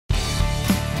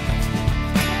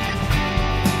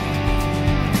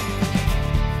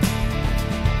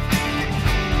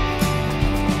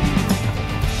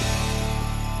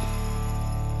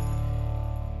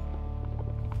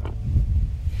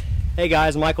Hey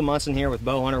guys, Michael Munson here with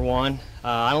Bowhunter 1.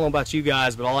 I don't know about you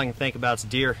guys, but all I can think about is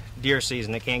deer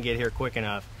season. They can't get here quick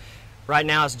enough. Right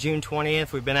now it's June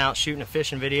 20th. We've been out shooting a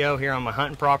fishing video here on my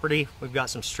hunting property. We've got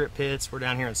some strip pits. We're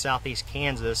down here in southeast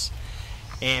Kansas.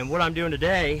 And what I'm doing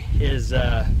today is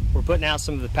we're putting out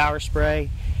some of the power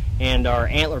spray and our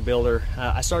antler builder.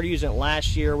 I started using it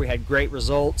last year. We had great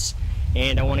results,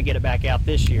 and I want to get it back out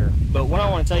this year. But what I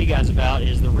want to tell you guys about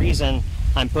is the reason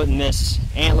I'm putting this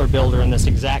antler builder in this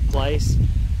exact place.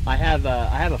 I have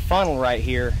a funnel right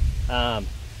here.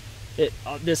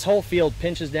 This whole field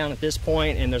pinches down at this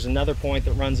point, and there's another point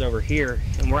that runs over here,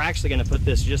 and we're actually going to put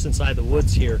this just inside the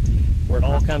woods here where it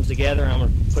all comes together. I'm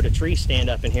going to put a tree stand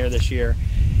up in here this year,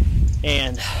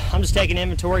 and I'm just taking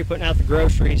inventory, putting out the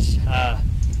groceries.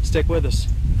 Stick with us.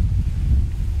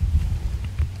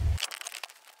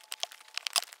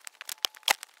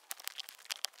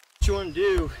 What you want to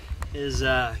do is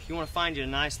you want to find you a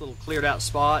nice little cleared out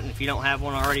spot, and if you don't have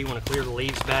one already, you want to clear the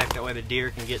leaves back. That way the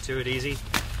deer can get to it easy.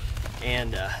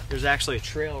 And there's actually a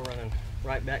trail running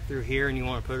right back through here, and you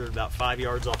want to put it about 5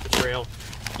 yards off the trail.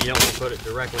 You don't want to put it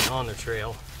directly on the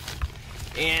trail.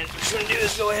 And what you want to do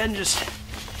is go ahead and just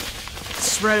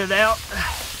spread it out.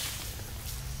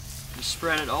 Just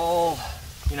spread it all,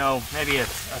 you know, maybe a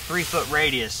 3-foot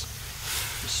radius.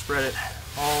 Just spread it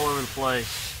all over the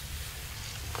place.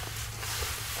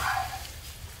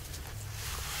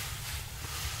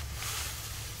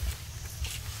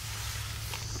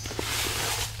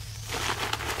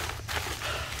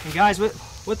 And guys,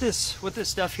 what this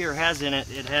stuff here has in it,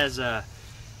 it has a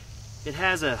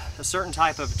certain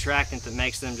type of attractant that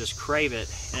makes them just crave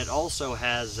it, and it also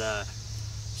has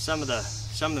some of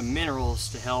the minerals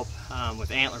to help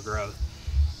with antler growth.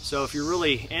 So if you're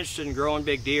really interested in growing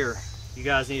big deer, you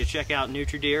guys need to check out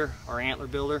Deer, our antler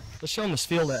builder. Let's show them this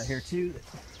field out here too.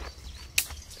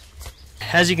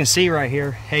 As you can see right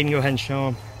here, Hayden, go ahead and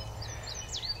show them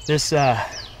this.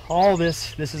 All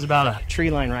this is about a tree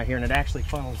line right here, and it actually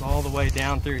funnels all the way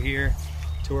down through here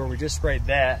to where we just sprayed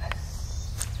that.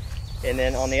 And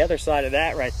then on the other side of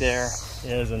that right there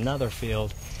is another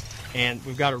field, and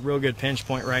we've got a real good pinch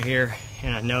point right here,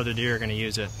 and I know the deer are going to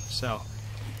use it. So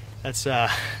that's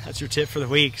your tip for the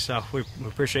week. So we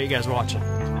appreciate you guys watching.